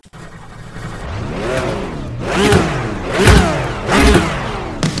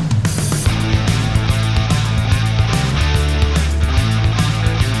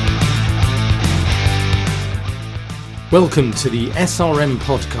Welcome to the SRM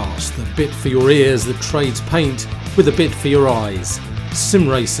Podcast, the bit for your ears that trades paint with a bit for your eyes. Sim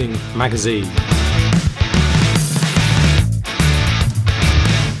Racing Magazine.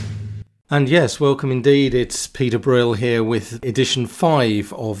 And yes, welcome indeed. It's Peter Brill here with edition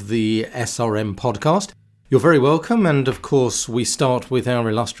 5 of the SRM Podcast. You're very welcome, and of course we start with our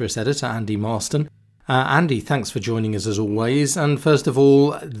illustrious editor, Andy Marston. Andy, thanks for joining us as always. And first of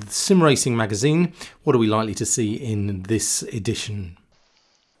all, Sim Racing Magazine, what are we likely to see in this edition?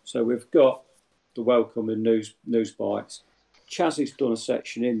 So we've got the welcome and news bites. Chaz has done a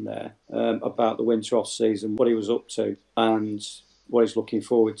section in there about the winter off season, what he was up to and what he's looking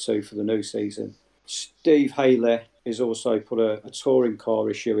forward to for the new season. Steve Haley has also put a touring car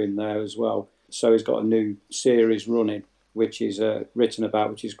issue in there as well. So he's got a new series running, which is written about,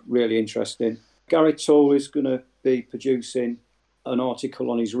 which is really interesting. Gary Toole is going to be producing an article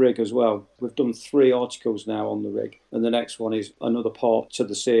on his rig as well. We've done 3 articles now on the rig, and the next one is another part to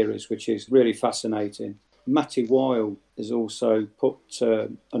the series, which is really fascinating. Matty Weil has also put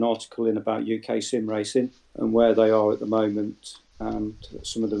an article in about UK sim racing and where they are at the moment and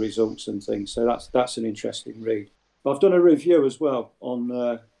some of the results and things. So that's an interesting read. I've done a review as well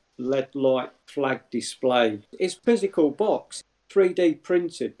on LED light flag display. It's a physical box. 3D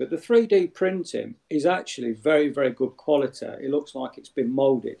printed, but the 3D printing is actually very, very good quality. It looks like it's been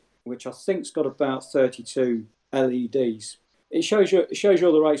moulded, which I think's got about 32 LEDs. It shows you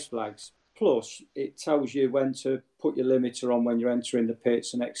all the race flags. Plus, it tells you when to put your limiter on when you're entering the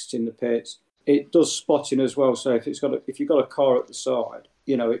pits and exiting the pits. It does spotting as well. So if you've got a car at the side,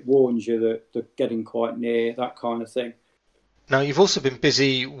 it warns you that they're getting quite near, that kind of thing. Now, you've also been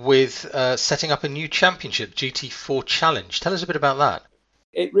busy with setting up a new championship, GT4 Challenge. Tell us a bit about that.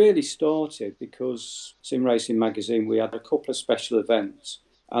 It really started because Sim Racing Magazine, we had a couple of special events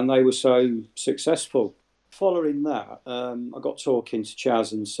and they were so successful. Following that, I got talking to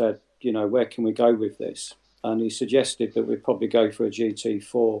Chaz and said, where can we go with this? And he suggested that we'd probably go for a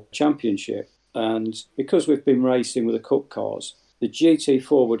GT4 championship. And because we've been racing with the Cup cars, the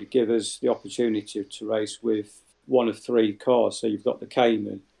GT4 would give us the opportunity to race with one of 3 cars. So you've got the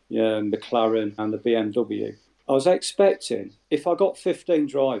Cayman, the McLaren and the BMW. I was expecting, if I got 15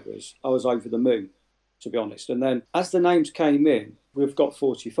 drivers, I was over the moon, to be honest. And then as the names came in, we've got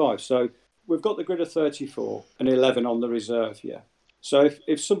 45. So we've got the grid of 34 and 11 on the reserve here. So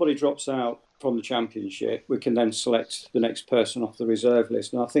if somebody drops out from the championship, we can then select the next person off the reserve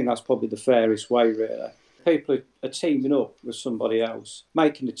list. And I think that's probably the fairest way, really. People are teaming up with somebody else,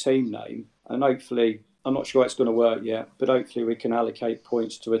 making a team name, and hopefully, I'm not sure it's going to work yet, but hopefully we can allocate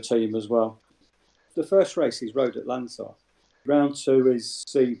points to a team as well. The first race is Road Atlanta. Round 2 is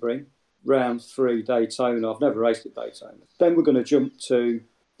Sebring. Round 3, Daytona. I've never raced at Daytona. Then we're going to jump to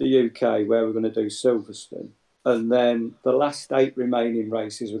the UK where we're going to do Silverstone. And then the last 8 remaining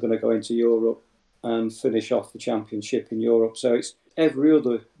races, we're going to go into Europe and finish off the championship in Europe. So it's every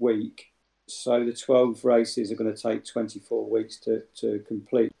other week. So the 12 races are going to take 24 weeks to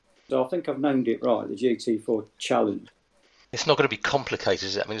complete. So I think I've named it right, the GT4 Challenge. It's not going to be complicated,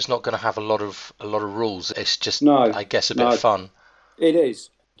 is it? I mean, it's not going to have a lot of rules. It's just, no, I guess, a bit of fun. It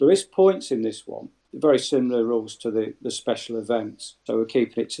is. There is points in this one. Very similar rules to the special events. So we're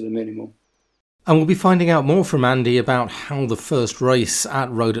keeping it to the minimum. And we'll be finding out more from Andy about how the first race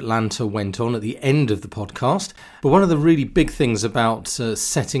at Road Atlanta went on at the end of the podcast. But one of the really big things about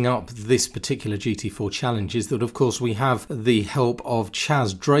setting up this particular GT4 challenge is that, of course, we have the help of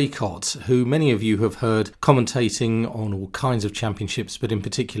Chaz Draycott, who many of you have heard commentating on all kinds of championships, but in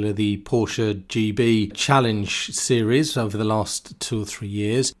particular the Porsche GB Challenge series over the last 2 or 3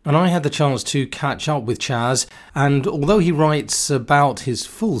 years. And I had the chance to catch up with Chaz, and although he writes about his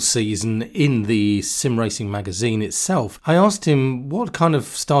full season in the Sim Racing Magazine itself, I asked him what kind of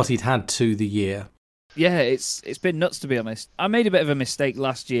start he'd had to the year. Yeah, it's been nuts, to be honest. I made a bit of a mistake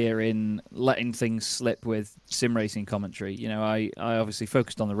last year in letting things slip with sim racing commentary. I obviously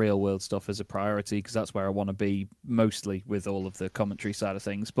focused on the real world stuff as a priority because that's where I want to be mostly with all of the commentary side of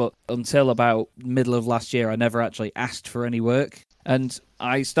things. But until about middle of last year, I never actually asked for any work. And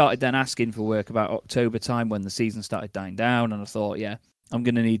I started then asking for work about October time when the season started dying down. And I thought, yeah, I'm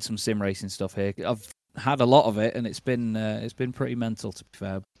going to need some sim racing stuff here. I've had a lot of it, and it's been pretty mental, to be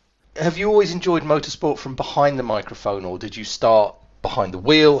fair. Have you always enjoyed motorsport from behind the microphone, or did you start behind the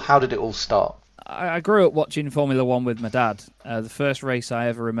wheel? How did it all start? I grew up watching Formula One with my dad. The first race I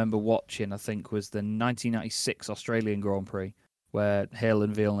ever remember watching, I think, was the 1996 Australian Grand Prix, where Hill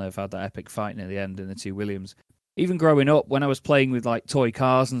and Villeneuve had that epic fight near the end in the 2 Williams. Even growing up, when I was playing with like toy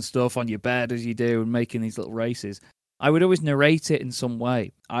cars and stuff on your bed as you do and making these little races, I would always narrate it in some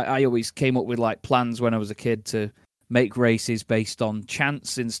way. I always came up with like plans when I was a kid to make races based on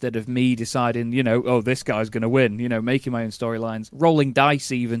chance instead of me deciding, oh, this guy's going to win, making my own storylines, rolling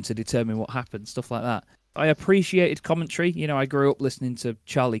dice even to determine what happens, stuff like that. I appreciated commentary. I grew up listening to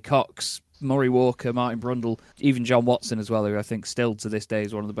Charlie Cox, Murray Walker, Martin Brundle, even John Watson as well, who I think still to this day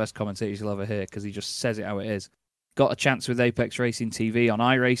is one of the best commentators you'll ever hear because he just says it how it is. Got a chance with Apex Racing TV on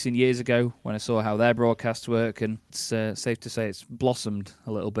iRacing years ago when I saw how their broadcasts work, and it's safe to say it's blossomed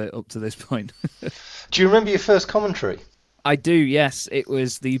a little bit up to this point. Do you remember your first commentary? I do, yes. It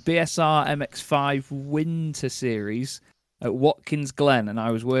was the BSR MX-5 Winter Series at Watkins Glen, and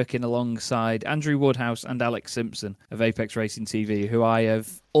I was working alongside Andrew Woodhouse and Alex Simpson of Apex Racing TV, who I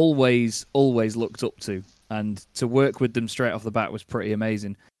have always looked up to, and to work with them straight off the bat was pretty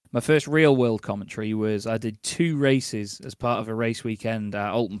amazing. My first real-world commentary was I did 2 races as part of a race weekend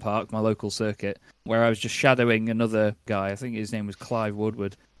at Alton Park, my local circuit, where I was just shadowing another guy. I think his name was Clive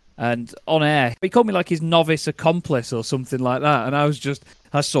Woodward. And on air, he called me like his novice accomplice or something like that. And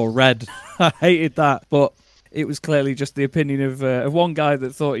I saw red. I hated that. But it was clearly just the opinion of one guy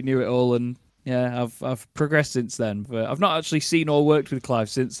that thought he knew it all. And yeah, I've progressed since then. But I've not actually seen or worked with Clive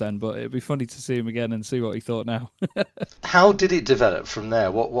since then. But it'd be funny to see him again and see what he thought now. How did it develop from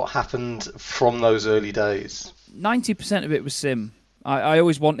there? What happened from those early days? 90% of it was sim. I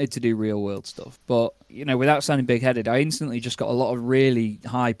always wanted to do real world stuff, but without sounding big-headed, I instantly just got a lot of really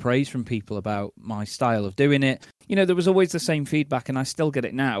high praise from people about my style of doing it. There was always the same feedback, and I still get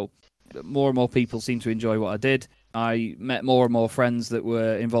it now. More and more people seem to enjoy what I did. I met more and more friends that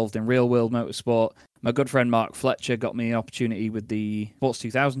were involved in real world motorsport. My good friend Mark Fletcher got me an opportunity with the Sports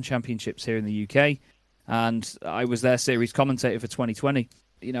 2000 Championships here in the UK, and I was their series commentator for 2020.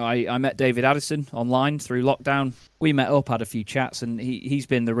 I met David Addison online through lockdown. We met up, had a few chats, and he's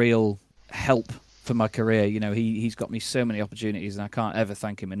been the real help for my career. He's got me so many opportunities, and I can't ever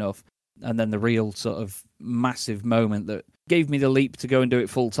thank him enough. And then the real sort of massive moment that gave me the leap to go and do it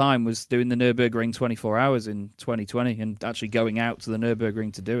full time was doing the Nürburgring 24 hours in 2020 and actually going out to the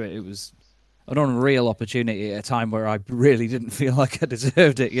Nürburgring to do it. It was an unreal opportunity at a time where I really didn't feel like I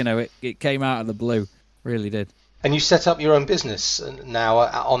deserved it. It came out of the blue, really did. And you set up your own business now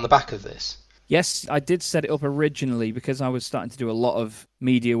on the back of this? Yes, I did set it up originally because I was starting to do a lot of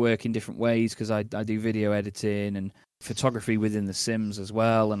media work in different ways because I do video editing and photography within the Sims as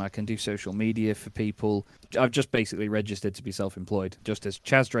well, and I can do social media for people. I've just basically registered to be self-employed, just as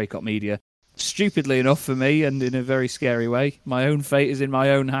Chaz Draycott Media. Stupidly enough for me, and in a very scary way, my own fate is in my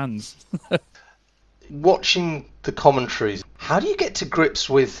own hands. Watching the commentaries, how do you get to grips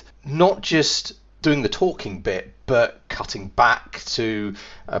with not just doing the talking bit, but cutting back to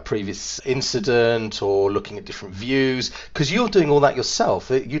a previous incident or looking at different views? Because you're doing all that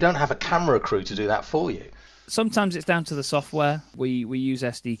yourself. You don't have a camera crew to do that for you. Sometimes it's down to the software. We use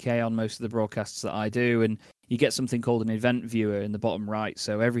SDK on most of the broadcasts that I do, and you get something called an event viewer in the bottom right.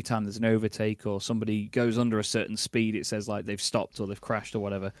 So every time there's an overtake or somebody goes under a certain speed, it says like they've stopped or they've crashed or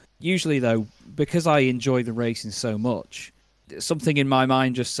whatever. Usually, though, because I enjoy the racing so much, something in my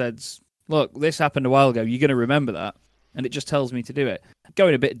mind just says, look, this happened a while ago, you're going to remember that. And it just tells me to do it.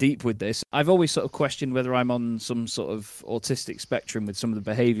 Going a bit deep with this, I've always sort of questioned whether I'm on some sort of autistic spectrum with some of the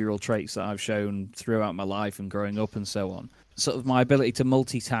behavioural traits that I've shown throughout my life and growing up and so on. Sort of my ability to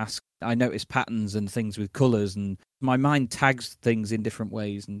multitask. I notice patterns and things with colours, and my mind tags things in different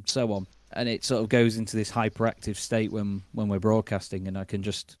ways and so on. And it sort of goes into this hyperactive state when we're broadcasting, and I can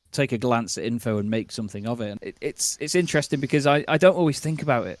just take a glance at info and make something of it. And it's interesting because I don't always think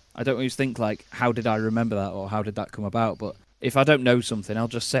about it. I don't always think like, how did I remember that or how did that come about? But if I don't know something, I'll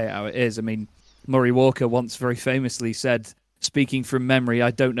just say it how it is. I mean, Murray Walker once very famously said, speaking from memory,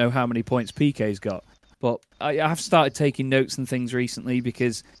 I don't know how many points PK's got. But I have started taking notes and things recently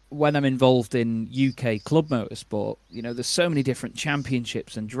because when I'm involved in UK club motorsport, there's so many different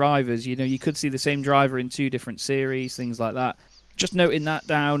championships and drivers. You could see the same driver in 2 different series, things like that. Just noting that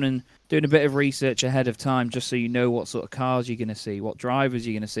down and doing a bit of research ahead of time just so you know what sort of cars you're going to see, what drivers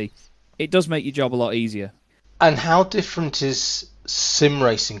you're going to see. It does make your job a lot easier. And how different is sim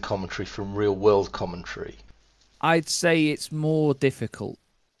racing commentary from real world commentary? I'd say it's more difficult.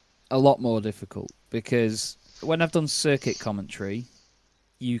 A lot more difficult, because when I've done circuit commentary,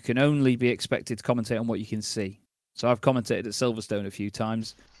 you can only be expected to commentate on what you can see. So I've commentated at Silverstone a few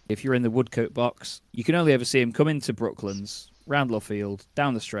times. If you're in the Woodcote box, you can only ever see him come into Brooklands, round Luffield,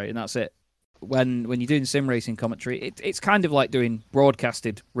 down the straight, and that's it. When you're doing sim racing commentary, it's kind of like doing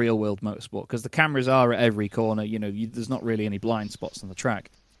broadcasted real-world motorsport, because the cameras are at every corner. There's not really any blind spots on the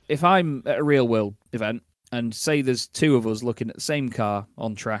track. If I'm at a real-world event, and say there's 2 of us looking at the same car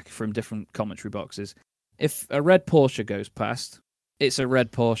on track from different commentary boxes, if a red Porsche goes past, it's a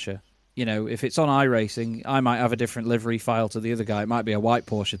red Porsche. You know, if it's on iRacing, I might have a different livery file to the other guy. It might be a white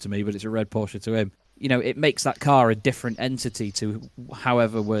Porsche to me, but it's a red Porsche to him. You know, it makes that car a different entity to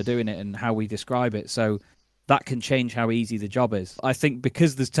however we're doing it and how we describe it. So that can change how easy the job is. I think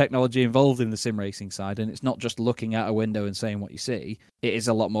because there's technology involved in the sim racing side, and it's not just looking at a window and saying what you see, it is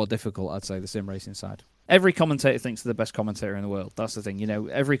a lot more difficult, I'd say, the sim racing side. Every commentator thinks they're the best commentator in the world. That's the thing. You know,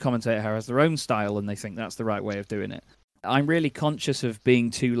 every commentator has their own style and they think that's the right way of doing it. I'm really conscious of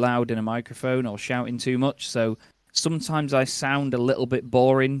being too loud in a microphone or shouting too much, so sometimes I sound a little bit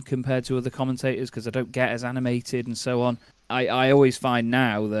boring compared to other commentators because I don't get as animated and so on. I always find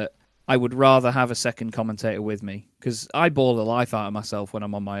now that I would rather have a second commentator with me because I bore the life out of myself when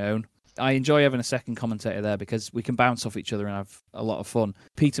I'm on my own. I enjoy having a second commentator there because we can bounce off each other and have a lot of fun.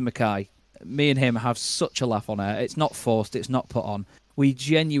 Peter Mackay, me and him have such a laugh on air. It's not forced, it's not put on. We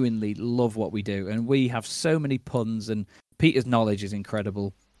genuinely love what we do, and we have so many puns, and Peter's knowledge is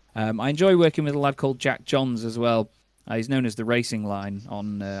incredible. I enjoy working with a lad called Jack Johns as well. He's known as the Racing Line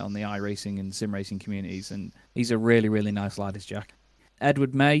on the iRacing and sim racing communities, and he's a really, really nice lad, is Jack.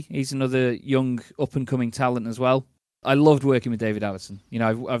 Edward May, he's another young, up-and-coming talent as well. I loved working with David Allison. You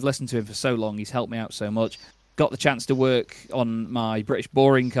know, I've listened to him for so long. He's helped me out so much. Got the chance to work on my British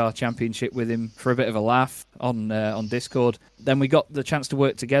Boring Car Championship with him for a bit of a laugh on Discord. Then we got the chance to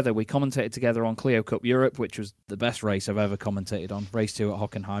work together. We commentated together on Clio Cup Europe, which was the best race I've ever commentated on, race 2 at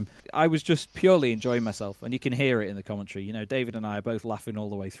Hockenheim. I was just purely enjoying myself, and you can hear it in the commentary. You know, David and I are both laughing all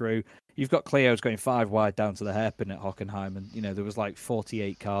the way through. You've got Clio's going 5 wide down to the hairpin at Hockenheim, and, you know, there was like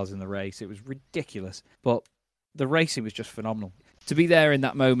 48 cars in the race. It was ridiculous. But the racing was just phenomenal. To be there in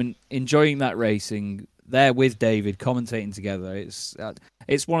that moment, enjoying that racing, there with David, commentating together,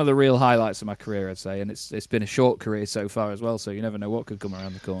 it's one of the real highlights of my career, I'd say, and it's been a short career so far as well, so you never know what could come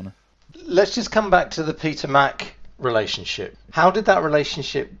around the corner. Let's just come back to the Peter Mack relationship. How did that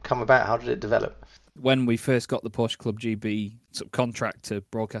relationship come about? How did it develop? When we first got the Porsche Club GB contract to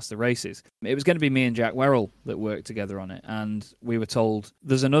broadcast the races, it was going to be me and Jack Werrell that worked together on it, and we were told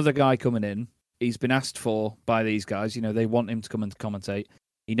there's another guy coming in. He's been asked for by these guys. You know, they want him to come and commentate.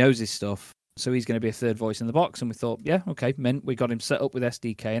 He knows his stuff. So he's going to be a third voice in the box. And we thought, yeah, okay, mint. We got him set up with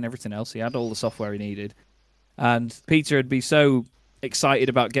SDK and everything else. He had all the software he needed. And Peter would be so excited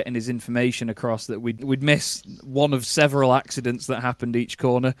about getting his information across that we'd miss one of several accidents that happened each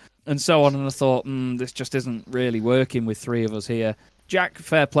corner and so on. And I thought, this just isn't really working with 3 of us here. Jack,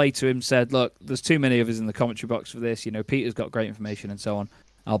 fair play to him, said, look, there's too many of us in the commentary box for this. You know, Peter's got great information and so on.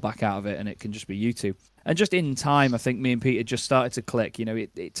 I'll back out of it and it can just be you two. And just in time, I think me and Peter just started to click. You know,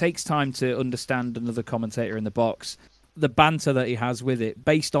 it takes time to understand another commentator in the box. The banter that he has with it,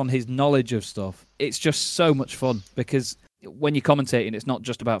 based on his knowledge of stuff, it's just so much fun because when you're commentating, it's not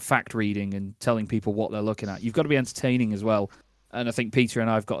just about fact reading and telling people what they're looking at. You've got to be entertaining as well. And I think Peter and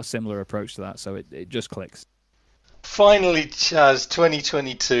I have got a similar approach to that, so it just clicks. Finally, Chaz,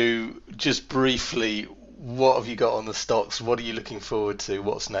 2022, just briefly, what have you got on the stocks? What are you looking forward to?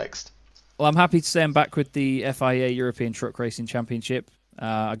 What's next? Well, I'm happy to say I'm back with the FIA European Truck Racing Championship.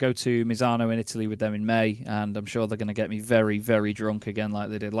 I go to Misano in Italy with them in May, and I'm sure they're going to get me very, very drunk again like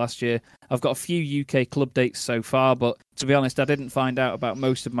they did last year. I've got a few UK club dates so far, but to be honest, I didn't find out about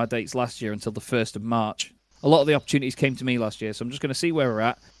most of my dates last year until the 1st of March. A lot of the opportunities came to me last year, so I'm just going to see where we're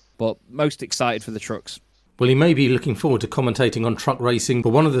at, but most excited for the trucks. Well, he may be looking forward to commentating on truck racing, but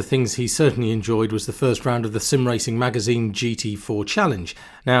one of the things he certainly enjoyed was the first round of the SRM Magazine GT4 Challenge.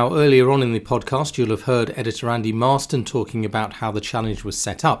 Now, earlier on in the podcast, you'll have heard editor Andy Marston talking about how the challenge was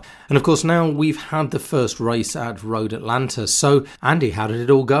set up. And of course, now we've had the first race at Road Atlanta. So, Andy, how did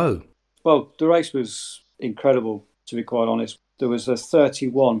it all go? Well, the race was incredible, to be quite honest. There was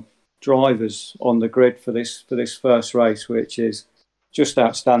 31 drivers on the grid for this first race, which is just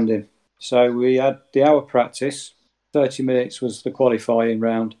outstanding. So we had the hour practice, 30 minutes was the qualifying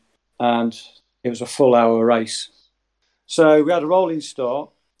round, and it was a full hour race. So we had a rolling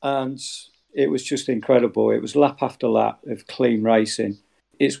start, and it was just incredible. It was lap after lap of clean racing.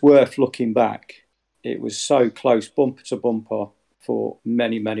 It's worth looking back. It was so close, bumper to bumper, for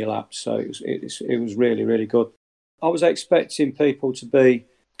many, many laps. So it was really, really good. I was expecting people to be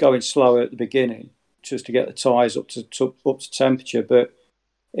going slower at the beginning, just to get the tyres up to temperature, but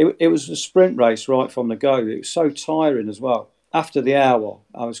it was a sprint race right from the go. It was so tiring as well. After the hour,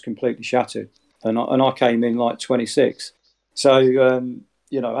 I was completely shattered, and I came in like 26. So,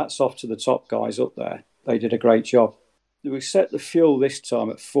 hats off to the top guys up there. They did a great job. We set the fuel this time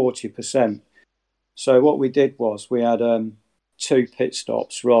at 40%. So what we did was we had 2 pit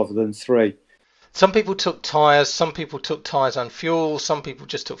stops rather than 3. Some people took tyres, some people took tyres and fuel, some people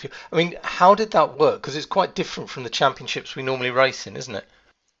just took fuel. I mean, how did that work? Because it's quite different from the championships we normally race in, isn't it?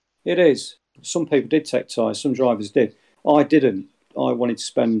 It is. Some people did take tyres, some drivers did. I didn't. I wanted to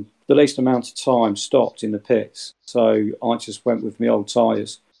spend the least amount of time stopped in the pits, so I just went with my old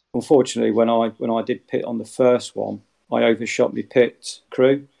tyres. Unfortunately, when I did pit on the first one, I overshot my pit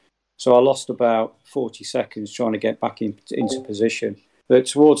crew, so I lost about 40 seconds trying to get back into position. But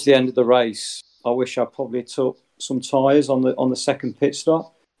towards the end of the race, I wish I probably took some tyres on the second pit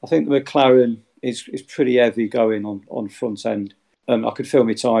stop. I think the McLaren is pretty heavy going on front end. I could feel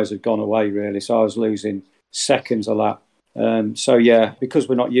my tyres had gone away, really, so I was losing seconds a lap. So, yeah, because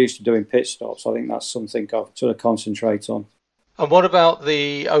we're not used to doing pit stops, I think that's something I've sort of concentrate on. And what about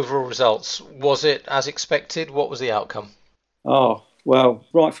the overall results? Was it as expected? What was the outcome? Oh, well,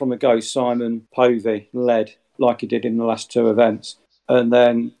 right from the go, Simon Povey led like he did in the last two events. And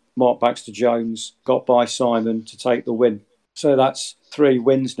then Mark Baxter-Jones got by Simon to take the win. So that's 3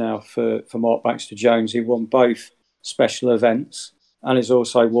 wins now for Mark Baxter-Jones. He won both special events and has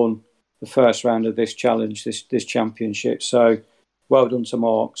also won the first round of this challenge, this championship. So well done to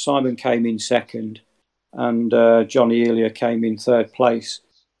Mark. Simon came in second and Johnny Elia came in third place.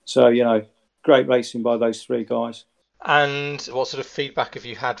 So, great racing by those 3 guys. And what sort of feedback have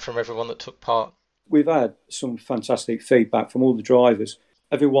you had from everyone that took part? We've had some fantastic feedback from all the drivers.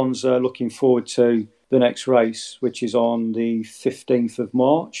 Everyone's looking forward to the next race, which is on the 15th of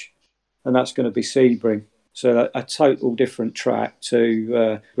March, and that's going to be Sebring. So a total different track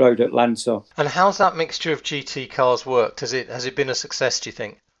to Road Atlanta. And how's that mixture of GT cars worked? Has it been a success, do you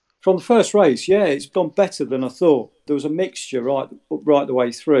think? From the first race, yeah, it's gone better than I thought. There was a mixture right the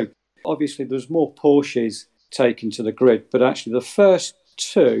way through. Obviously, there's more Porsches taken to the grid, but actually the first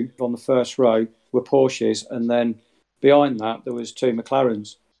 2 on the first row were Porsches, and then behind that there was 2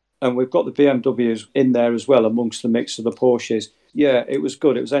 McLarens. And we've got the BMWs in there as well amongst the mix of the Porsches. Yeah, it was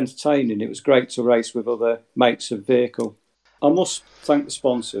good. It was entertaining. It was great to race with other makes of vehicle. I must thank the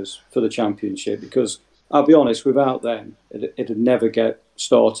sponsors for the championship because, I'll be honest, without them, it'd never get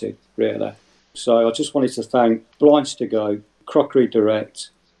started, really. So I just wanted to thank Blinds to Go, Crockery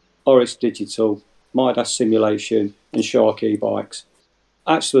Direct, Oris Digital, Midas Simulation and Shark E-Bikes.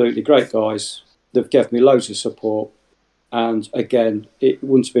 Absolutely great guys. They've given me loads of support. And again, it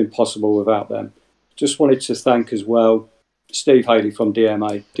wouldn't have been possible without them. Just wanted to thank as well Steve Haley from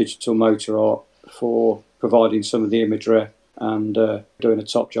DMA, Digital Motor Art, for providing some of the imagery and doing a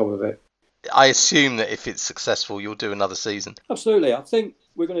top job of it. I assume that if it's successful, you'll do another season. Absolutely. I think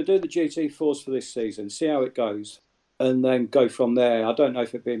we're going to do the GT4s for this season, see how it goes, and then go from there. I don't know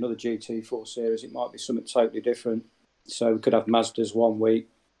if it'd be another GT4 series. It might be something totally different. So we could have Mazdas one week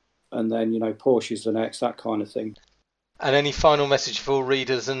and then, Porsches the next, that kind of thing. And any final message for all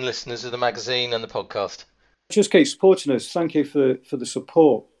readers and listeners of the magazine and the podcast? Just keep supporting us. Thank you for the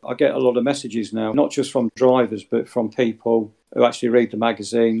support. I get a lot of messages now, not just from drivers, but from people who actually read the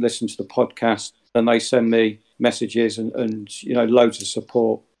magazine, listen to the podcast, and they send me messages and loads of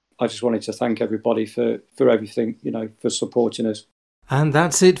support. I just wanted to thank everybody for everything, for supporting us. And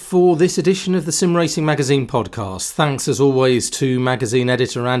that's it for this edition of the Sim Racing Magazine podcast. Thanks as always to magazine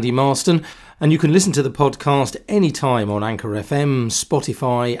editor Andy Marston. And you can listen to the podcast anytime on Anchor FM,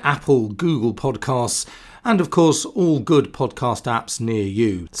 Spotify, Apple, Google Podcasts, and of course all good podcast apps near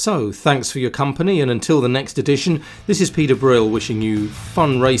you. So thanks for your company, and until the next edition, this is Peter Brill wishing you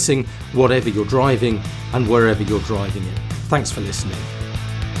fun racing, whatever you're driving and wherever you're driving it. Thanks for listening.